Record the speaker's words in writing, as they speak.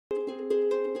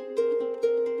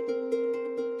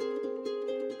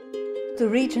The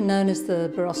region known as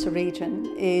the Barossa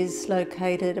region is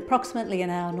located approximately an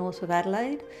hour north of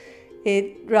Adelaide.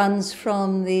 It runs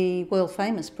from the world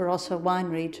famous Barossa wine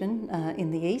region in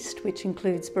the east, which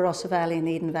includes Barossa Valley and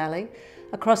Eden Valley,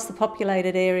 across the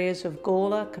populated areas of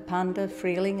Gawler, Kapunda,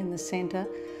 Freeling in the centre,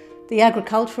 the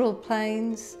agricultural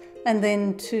plains, and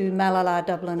then to Malala,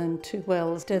 Dublin and Two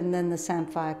Wells, and then the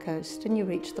Samphire Coast, and you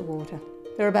reach the water.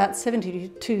 There are about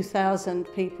 72,000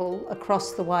 people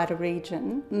across the wider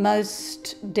region,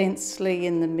 most densely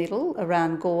in the middle,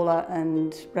 around Gawler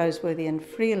and Roseworthy and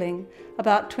Freeling,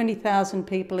 about 20,000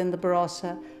 people in the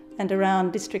Barossa, and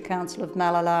around District Council of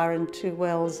Malala and Two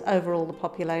Wells, overall the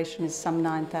population is some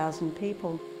 9,000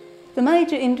 people. The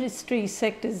major industry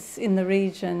sectors in the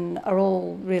region are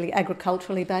all really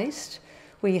agriculturally based.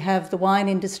 We have the wine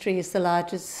industry as the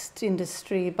largest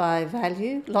industry by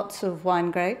value, lots of wine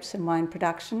grapes and wine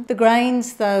production. The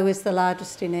grains, though, is the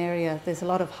largest in area. There's a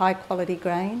lot of high quality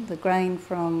grain. The grain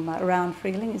from around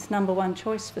Freeling is #1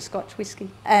 choice for Scotch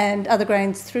whisky. And other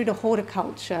grains through to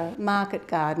horticulture, market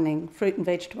gardening, fruit and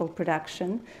vegetable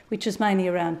production, which is mainly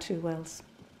around Two Wells.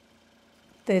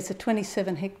 There's a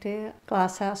 27 hectare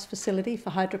glasshouse facility for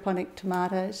hydroponic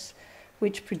tomatoes,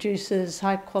 which produces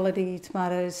high quality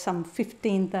tomatoes, some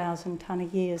 15,000 tonne a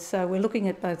year. So we're looking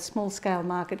at both small scale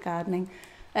market gardening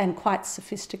and quite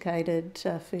sophisticated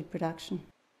food production.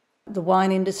 The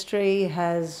wine industry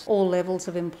has all levels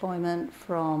of employment,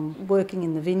 from working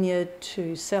in the vineyard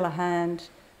to cellar hand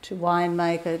to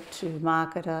winemaker to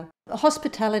marketer.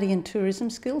 Hospitality and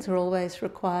tourism skills are always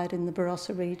required in the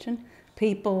Barossa region.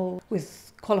 People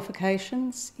with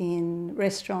qualifications in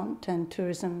restaurant and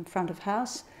tourism front of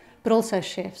house, but also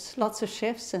chefs, lots of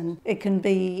chefs, and it can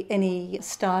be any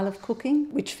style of cooking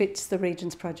which fits the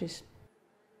region's produce.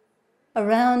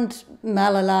 Around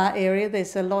Malala area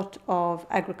there's a lot of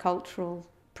agricultural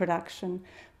production.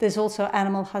 There's also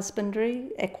animal husbandry,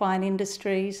 equine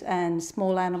industries and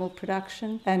small animal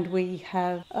production, and we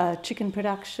have chicken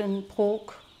production,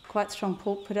 pork, quite strong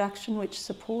pork production, which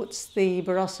supports the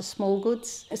Barossa small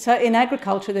goods. So in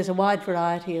agriculture there's a wide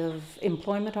variety of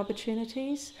employment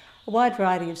opportunities, a wide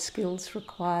variety of skills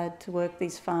required to work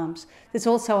these farms. There's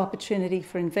also opportunity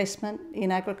for investment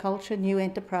in agriculture, new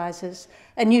enterprises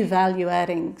and new value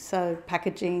adding, so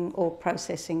packaging or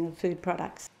processing of food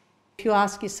products. If you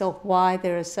ask yourself why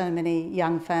there are so many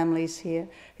young families here,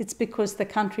 it's because the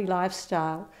country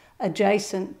lifestyle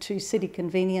adjacent to city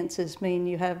conveniences mean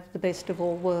you have the best of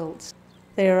all worlds.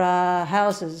 There are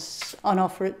houses on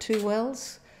offer at Two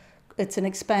Wells. It's an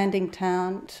expanding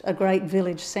town, a great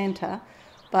village centre,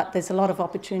 but there's a lot of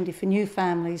opportunity for new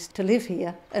families to live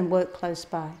here and work close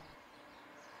by.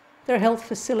 There are health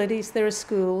facilities, there are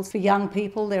schools. For young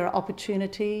people there are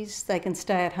opportunities. They can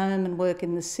stay at home and work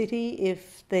in the city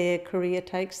if their career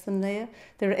takes them there.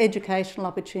 There are educational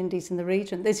opportunities in the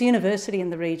region. There's a university in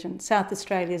the region. South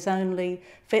Australia's only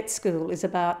vet school is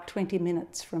about 20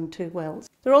 minutes from Two Wells.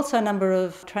 There are also a number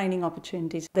of training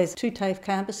opportunities. There's 2 TAFE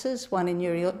campuses, one in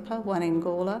Nuriootpa, one in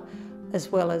Gawler, as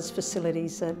well as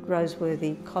facilities at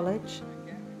Roseworthy College.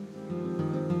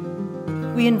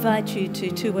 We invite you to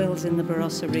Two Wells in the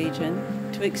Barossa region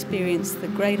to experience the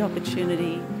great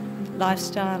opportunity,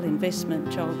 lifestyle, investment,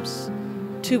 jobs.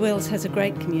 Two Wells has a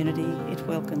great community. It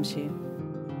welcomes you.